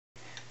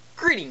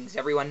Greetings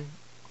everyone,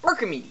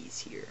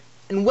 Arcimedes here,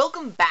 and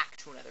welcome back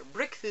to another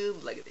Breakthrough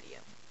LEGO video.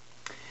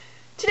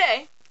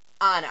 Today,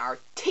 on our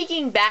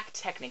Taking Back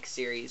Technic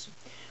series,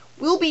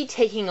 we'll be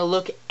taking a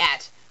look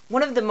at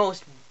one of the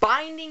most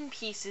binding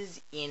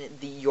pieces in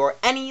your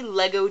any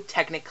LEGO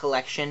Technic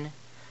collection,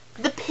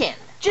 the pin.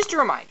 Just a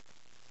reminder,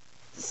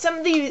 some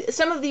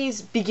of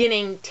these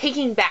beginning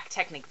Taking Back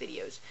Technic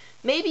videos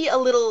may be a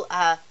little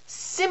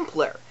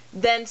simpler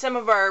than some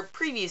of our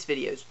previous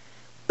videos,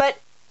 but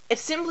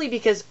it's simply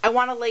because I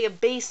want to lay a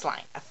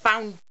baseline, a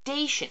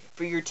foundation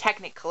for your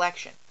Technic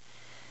collection.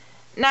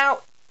 Now,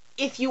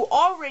 if you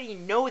already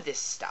know this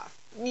stuff,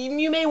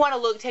 you may want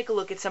to take a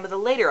look at some of the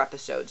later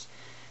episodes.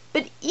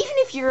 But even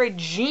if you're a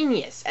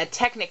genius at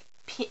Technic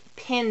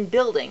pin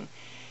building,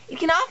 it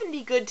can often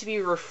be good to be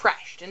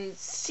refreshed and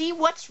see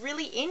what's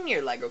really in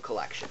your LEGO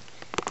collection.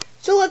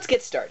 So let's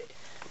get started.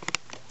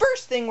 The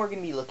first thing we're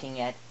going to be looking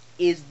at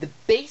is the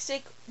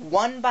basic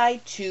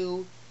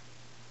 1x2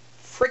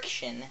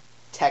 friction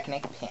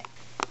Technic pin.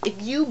 If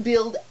you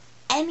build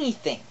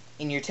anything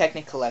in your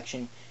Technic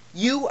collection,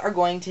 you are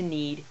going to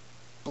need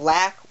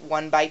black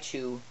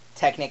 1x2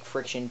 Technic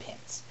friction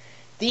pins.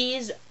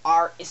 These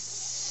are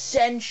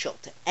essential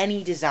to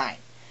any design,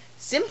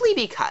 simply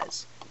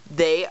because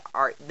they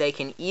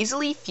can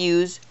easily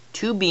fuse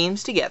two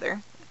beams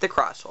together at the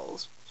cross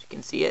holes. You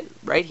can see it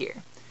right here.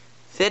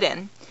 Fit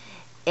in,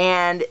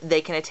 and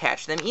they can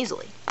attach them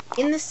easily.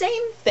 In the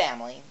same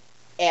family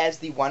as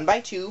the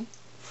 1x2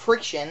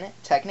 friction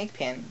Technic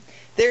pin,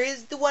 there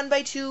is the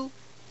 1x2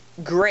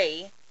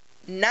 gray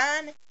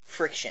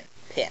non-friction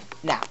pin.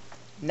 Now,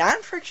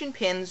 non-friction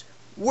pins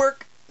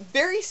work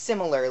very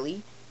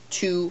similarly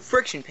to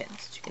friction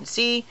pins. As you can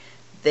see,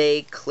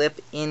 they clip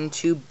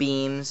into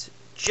beams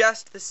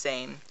just the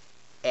same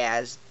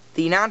as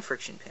the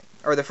non-friction pin,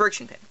 or the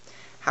friction pin.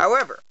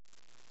 However,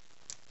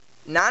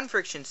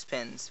 non-friction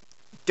pins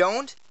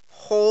don't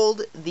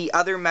hold the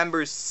other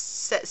members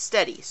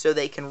steady so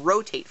they can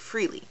rotate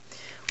freely,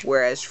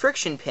 whereas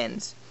friction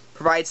pins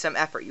provide some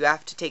effort. You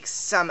have to take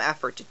some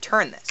effort to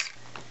turn this.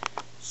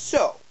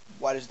 So,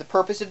 what is the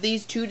purpose of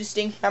these two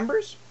distinct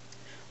members?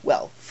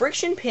 Well,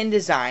 friction pin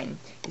design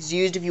is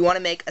used if you want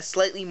to make a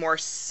slightly more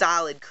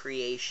solid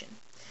creation,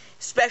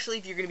 especially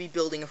if you're going to be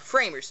building a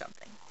frame or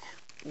something.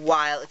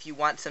 While if you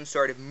want some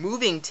sort of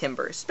moving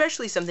timber,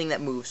 especially something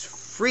that moves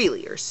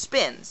freely or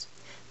spins,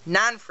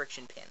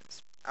 non-friction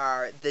pins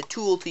are the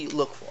tool to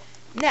look for.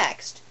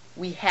 Next,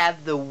 we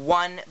have the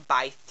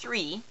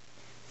 1x3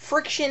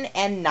 friction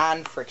and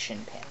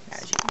non-friction pins.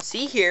 As you can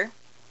see here,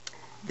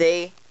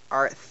 they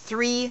are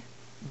 3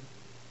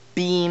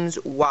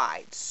 beams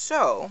wide,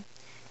 so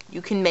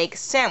you can make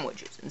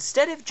sandwiches.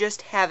 Instead of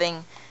just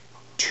having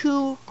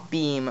two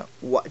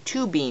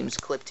beams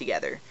clipped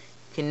together,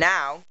 you can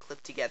now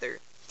clip together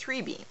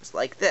 3 beams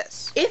like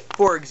this. If,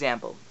 for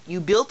example, you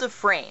built a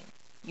frame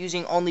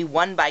using only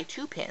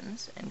 1x2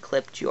 pins and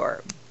clipped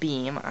your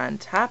beam on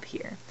top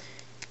here,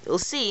 you'll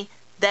see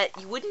that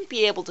you wouldn't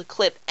be able to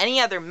clip any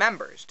other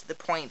members to the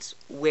points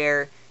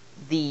where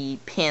the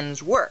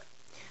pins were.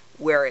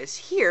 Whereas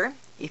here,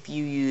 if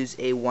you use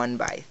a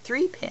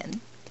 1x3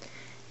 pin,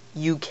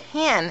 you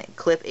can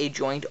clip a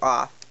joint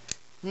off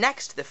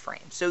next to the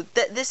frame. So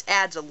this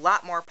adds a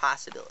lot more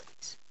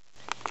possibilities.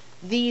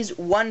 These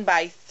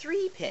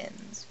 1x3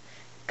 pins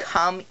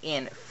come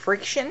in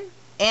friction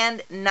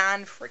and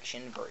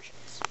non-friction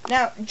versions.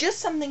 Now, just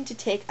something to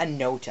take a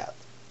note of.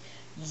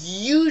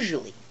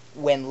 Usually,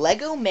 when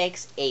LEGO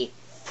makes a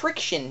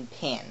friction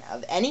pin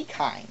of any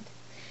kind,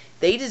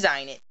 they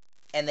design it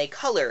and they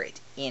color it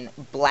in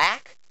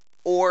black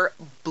or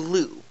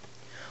blue.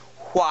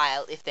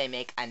 While if they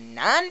make a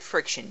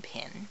non-friction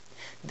pin,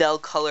 they'll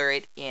color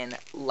it in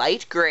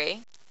light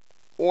gray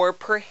or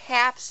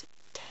perhaps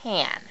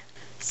tan.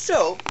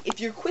 So, if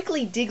you're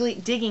quickly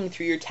digging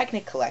through your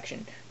Technic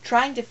collection,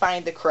 trying to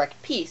find the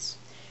correct piece,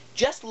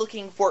 just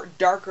looking for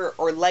darker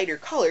or lighter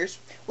colors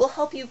will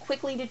help you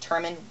quickly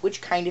determine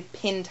which kind of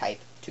pin type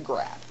to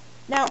grab.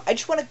 Now, I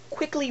just want to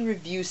quickly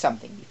review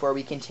something before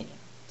we continue.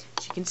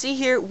 As you can see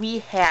here, we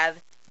have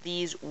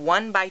these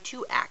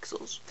 1x2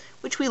 axles,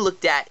 which we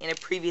looked at in a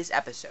previous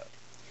episode.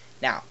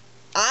 Now,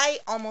 I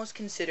almost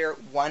consider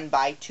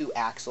 1x2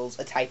 axles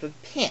a type of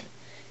pin,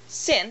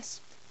 since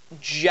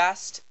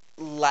just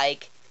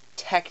like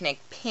Technic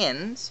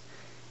pins,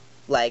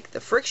 like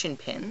the friction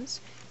pins,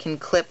 can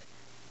clip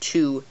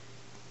 2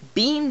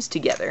 beams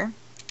together,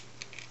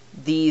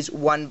 these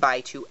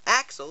 1x2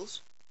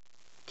 axles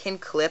can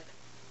clip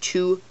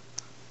 2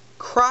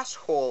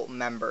 cross-hole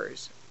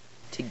members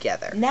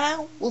together.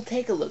 Now we'll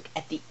take a look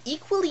at the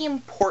equally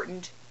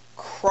important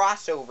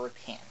crossover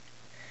pin.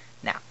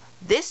 Now,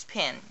 this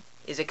pin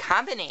is a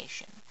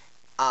combination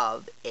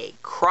of a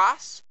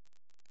cross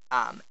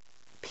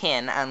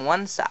pin on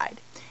one side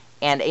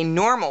and a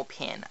normal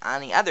pin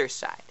on the other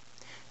side.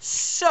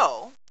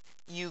 So,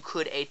 you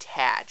could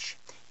attach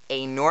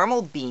a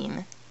normal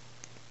beam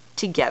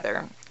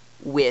together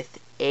with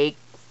a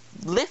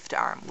lift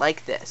arm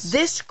like this.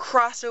 This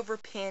crossover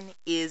pin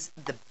is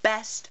the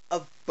best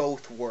of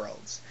both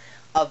worlds.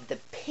 Of the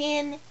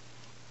pin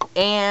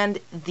and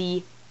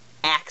the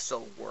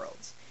axle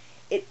worlds.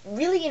 It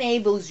really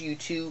enables you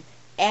to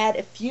add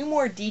a few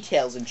more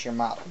details into your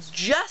models.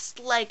 Just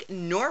like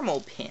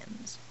normal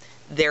pins,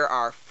 there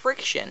are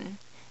friction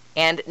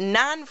and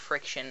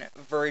non-friction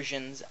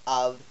versions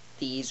of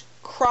these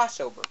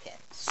crossover pins.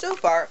 So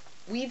far,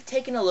 we've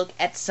taken a look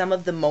at some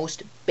of the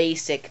most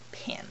basic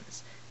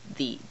pins.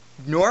 The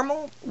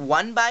normal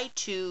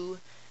 1x2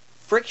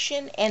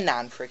 friction and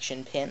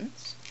non-friction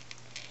pins,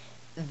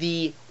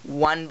 the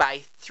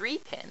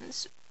 1x3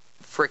 pins,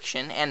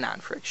 friction and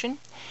non-friction,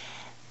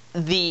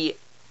 the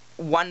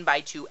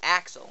 1x2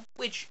 axle,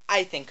 which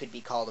I think could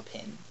be called a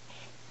pin,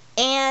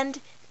 and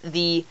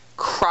the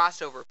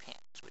crossover pins,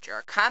 which are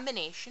a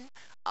combination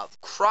of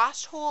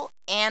crosshole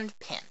and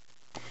pin.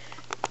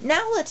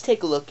 Now let's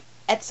take a look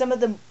at some of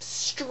the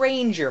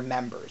stranger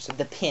members of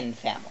the pin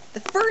family. The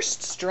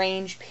first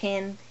strange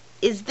pin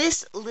is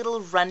this little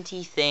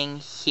runty thing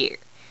here.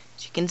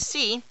 As you can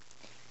see,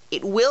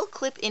 it will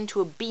clip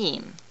into a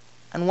beam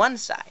on one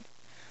side,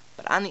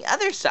 but on the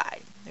other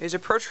side, there's a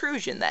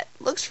protrusion that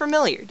looks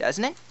familiar,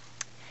 doesn't it?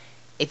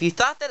 If you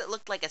thought that it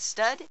looked like a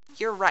stud,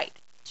 you're right.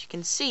 As you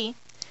can see,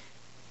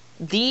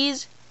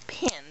 these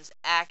pins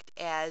act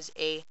as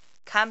a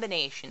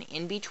combination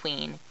in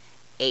between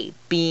a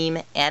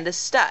beam and a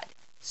stud.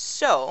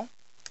 So,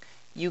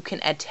 you can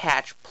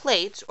attach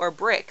plates or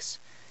bricks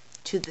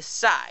to the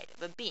side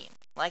of a beam,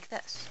 like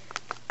this.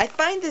 I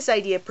find this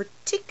idea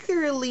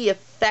particularly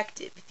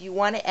effective if you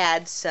want to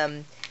add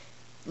some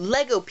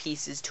Lego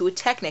pieces to a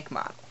Technic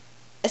model,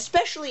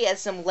 especially as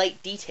some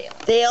light detail.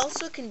 They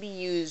also can be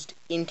used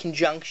in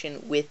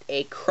conjunction with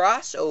a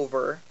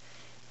crossover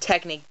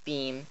Technic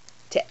beam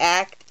to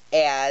act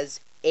as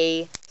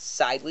a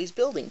sideways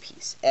building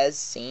piece, as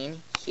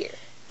seen here.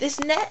 This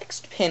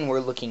next pin we're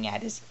looking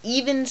at is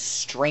even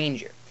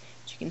stranger.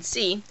 As you can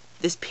see,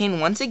 this pin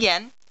once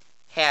again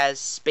has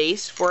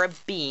space for a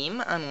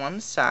beam on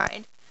one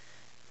side,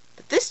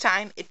 but this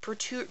time it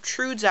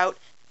protrudes out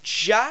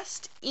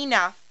just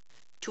enough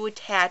to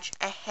attach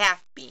a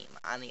half beam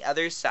on the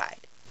other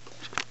side.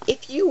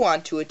 If you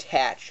want to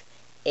attach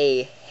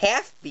a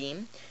half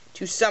beam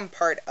to some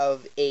part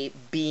of a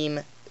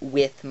beam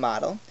width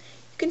model,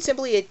 you can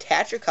simply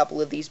attach a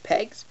couple of these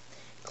pegs,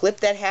 clip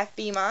that half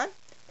beam on,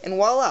 and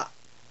voila!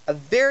 A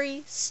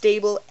very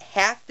stable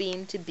half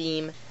beam to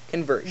beam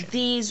conversion.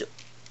 These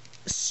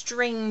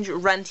strange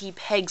runty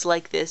pegs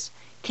like this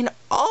can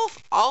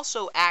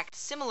also act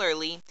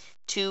similarly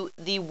to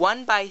the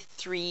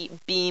 1x3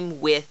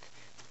 beam width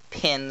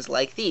pins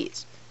like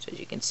these. So as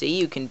you can see,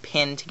 you can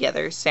pin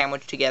together,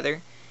 sandwich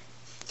together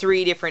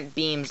 3 different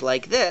beams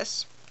like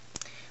this,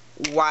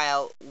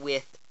 while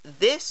with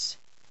this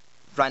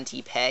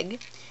runty peg,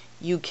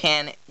 you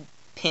can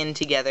pin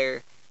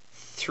together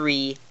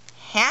 3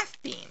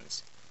 half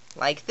beams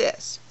like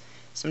this.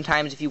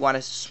 Sometimes if you want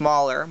a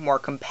smaller, more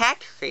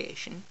compact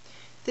creation,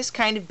 this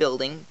kind of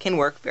building can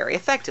work very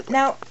effectively.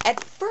 Now,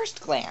 at first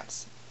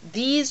glance,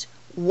 these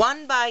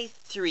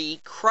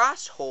 1x3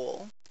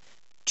 cross-hole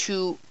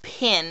to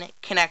pin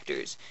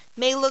connectors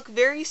may look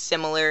very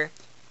similar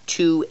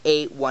to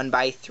a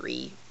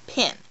 1x3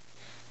 pin.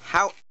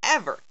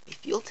 However,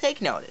 if you'll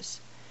take notice,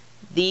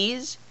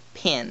 these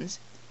pins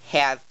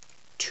have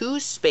 2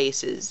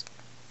 spaces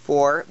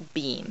for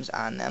beams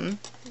on them,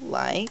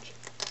 like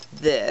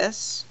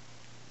this,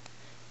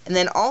 and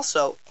then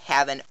also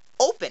have an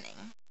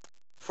opening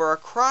for a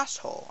cross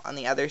hole on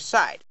the other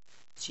side,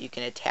 so you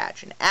can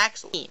attach an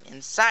axle beam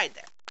inside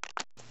there.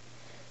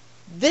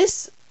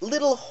 This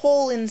little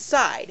hole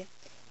inside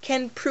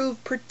can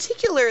prove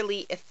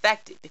particularly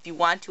effective if you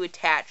want to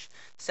attach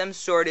some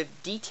sort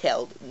of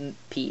detailed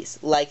piece,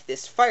 like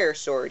this fire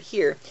sword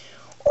here,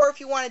 or if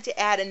you wanted to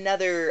add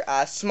another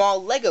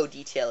small Lego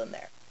detail in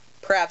there,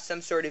 perhaps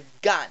some sort of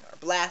gun or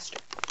blaster.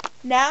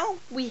 Now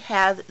we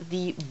have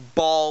the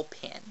ball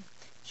pin.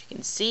 As you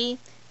can see,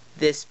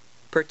 this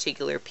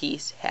particular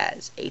piece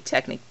has a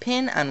Technic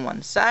pin on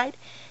one side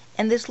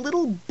and this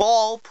little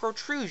ball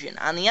protrusion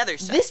on the other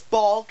side. This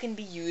ball can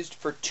be used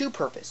for 2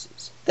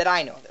 purposes, that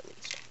I know of at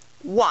least.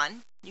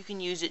 One, you can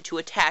use it to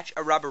attach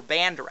a rubber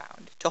band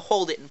around to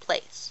hold it in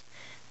place.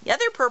 The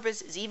other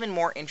purpose is even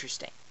more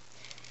interesting.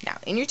 Now,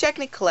 in your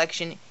Technic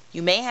collection,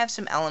 you may have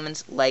some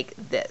elements like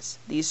this,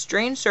 these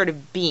strange sort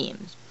of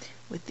beams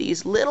with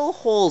these little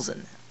holes in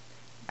them.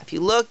 If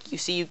you look, you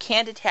see you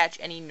can't attach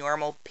any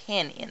normal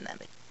pin in them.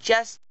 It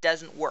just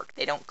doesn't work.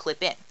 They don't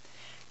clip in.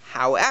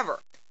 However,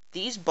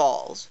 these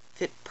balls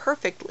fit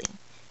perfectly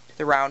to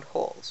the round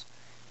holes,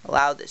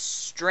 allow this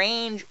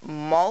strange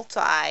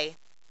multi-angle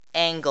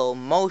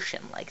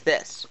motion like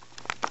this.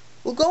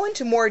 We'll go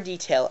into more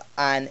detail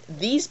on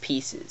these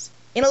pieces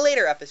in a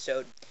later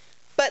episode,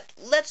 but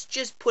let's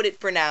just put it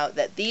for now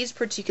that these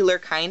particular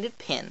kind of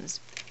pins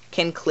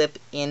can clip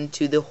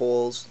into the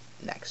holes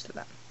next to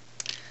them.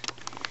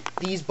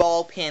 These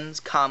ball pins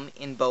come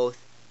in both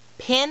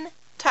pin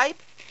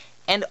type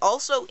and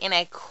also in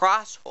a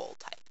cross hole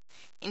type,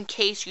 in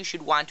case you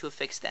should want to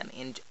affix them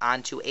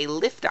onto a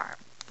lift arm,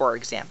 for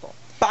example.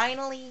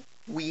 Finally,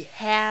 we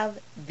have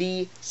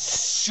the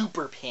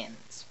super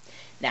pins.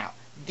 Now,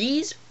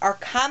 These are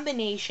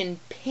combination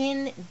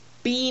pin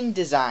beam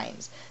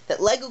designs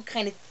that LEGO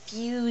kind of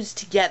fused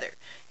together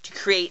to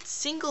create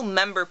single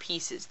member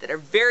pieces that are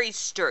very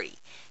sturdy,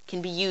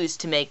 can be used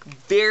to make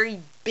very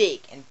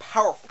big and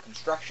powerful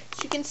constructions.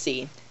 As you can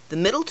see, the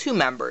middle two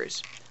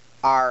members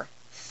are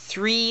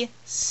 3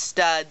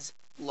 studs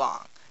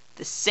long,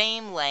 the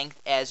same length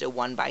as a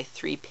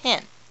 1x3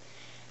 pin.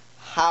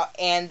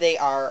 And they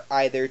are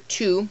either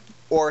 2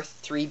 or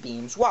 3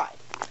 beams wide.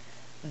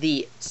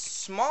 The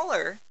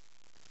smaller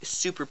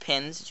super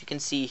pins, as you can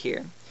see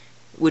here,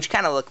 which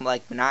kind of look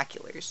like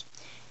binoculars,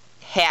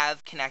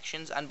 have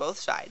connections on both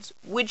sides,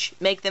 which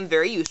make them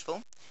very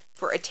useful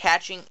for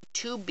attaching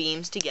 2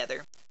 beams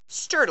together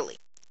sturdily,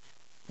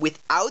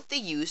 without the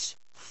use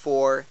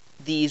for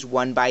these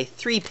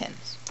 1x3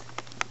 pins.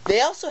 They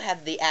also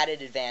have the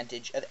added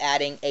advantage of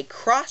adding a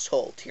cross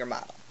hole to your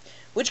model,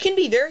 which can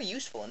be very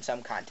useful in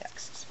some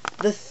contexts.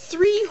 The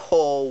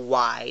 3-hole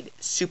wide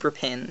super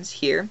pins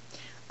here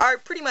are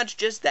pretty much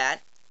just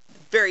that,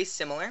 very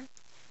similar.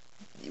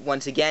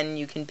 Once again,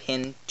 you can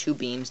pin 2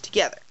 beams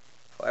together.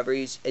 However,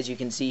 as you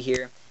can see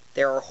here,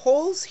 there are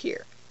holes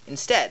here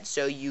instead,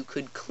 so you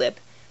could clip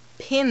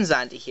pins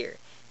onto here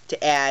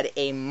to add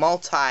a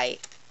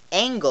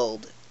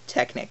multi-angled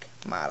Technic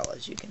model,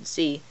 as you can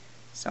see,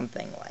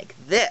 something like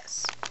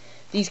this.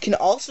 These can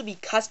also be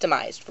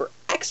customized for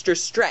extra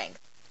strength.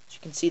 As you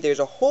can see, there's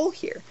a hole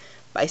here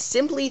by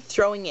simply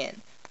throwing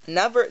in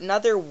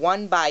another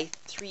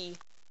 1x3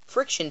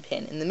 friction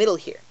pin in the middle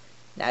here.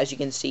 Now, as you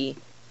can see,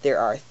 there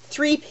are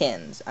 3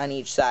 pins on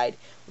each side,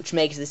 which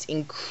makes this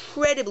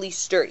incredibly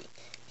sturdy.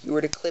 If you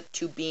were to clip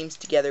 2 beams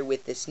together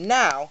with this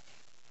now,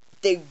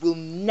 they will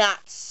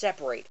not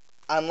separate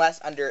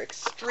unless under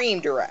extreme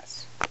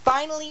duress.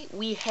 Finally,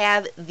 we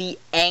have the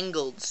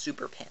angled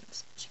super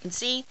pins. As you can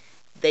see,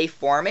 they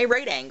form a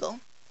right angle,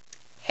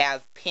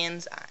 have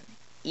pins on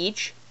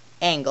each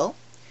angle,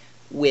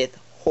 with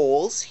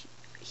holes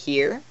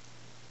here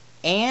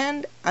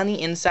and on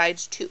the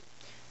insides too.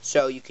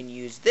 So you can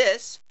use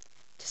this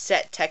to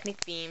set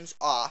Technic beams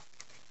off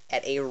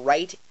at a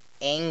right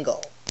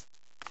angle.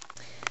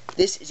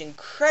 This is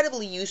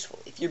incredibly useful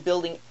if you're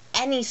building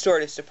any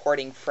sort of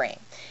supporting frame.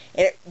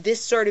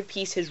 This sort of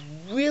piece has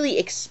really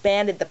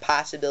expanded the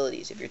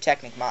possibilities of your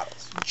Technic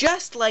models.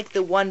 Just like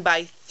the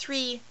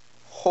 1x3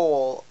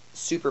 hole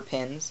super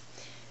pins,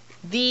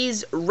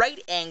 these right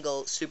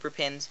angle super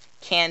pins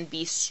can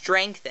be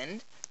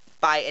strengthened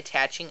by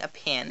attaching a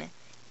pin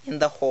in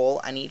the hole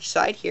on each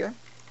side here.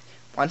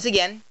 Once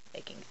again,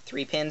 making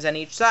 3 pins on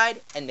each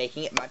side and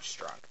making it much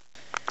stronger.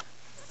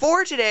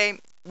 For today,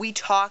 we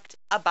talked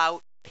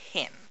about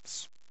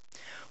pins.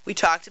 We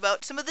talked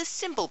about some of the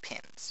simple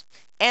pins,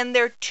 and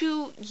there are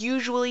 2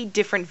 usually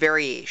different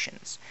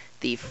variations.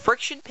 The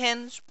friction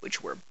pins,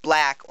 which were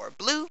black or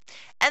blue,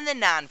 and the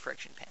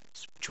non-friction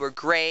pins, which were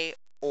gray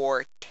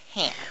or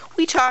tan.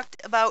 We talked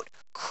about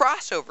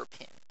crossover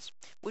pins,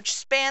 which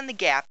span the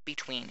gap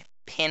between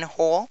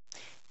pinhole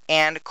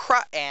and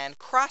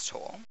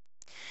crosshole.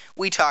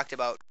 We talked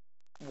about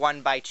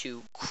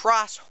 1x2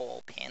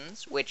 crosshole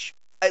pins, which,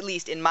 at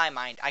least in my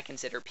mind, I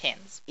consider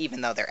pins, even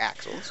though they're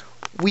axles.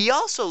 We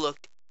also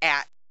looked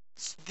at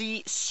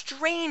the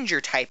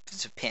stranger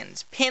types of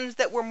pins, pins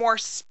that were more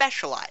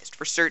specialized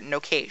for certain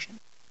occasions.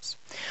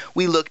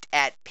 We looked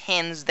at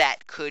pins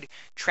that could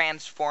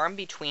transform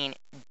between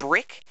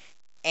brick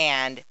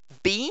and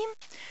beam.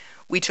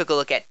 We took a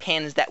look at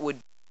pins that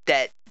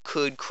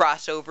could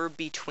cross over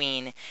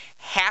between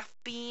half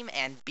beam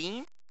and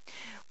beam.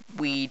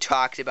 We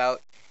talked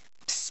about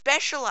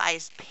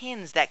specialized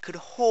pins that could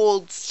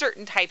hold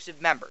certain types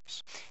of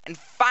members. And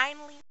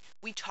finally,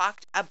 we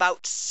talked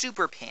about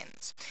super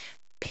pins,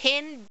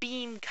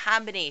 pin-beam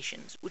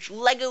combinations, which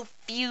LEGO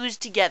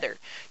fused together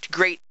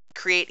to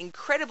create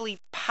incredibly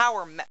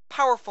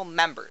powerful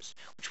members,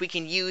 which we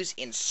can use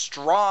in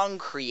strong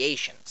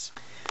creations.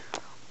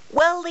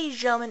 Well, ladies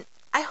and gentlemen,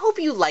 I hope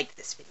you liked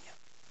this video.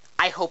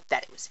 I hope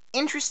that it was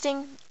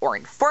interesting or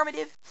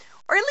informative,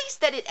 or at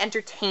least that it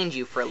entertained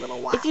you for a little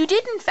while. If you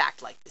did in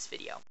fact like this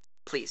video,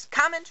 please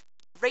comment,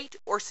 rate,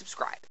 or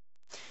subscribe.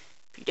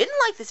 If you didn't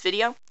like this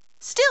video,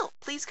 still,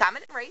 please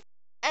comment and rate.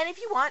 And if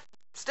you want,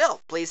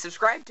 still, please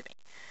subscribe to me.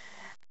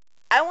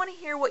 I want to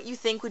hear what you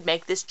think would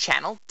make this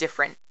channel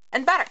different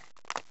and better.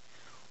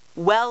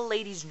 Well,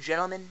 ladies and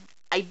gentlemen,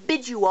 I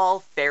bid you all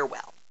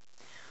farewell.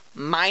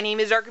 My name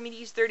is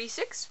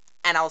Arcimedes36,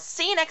 and I'll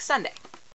see you next Sunday.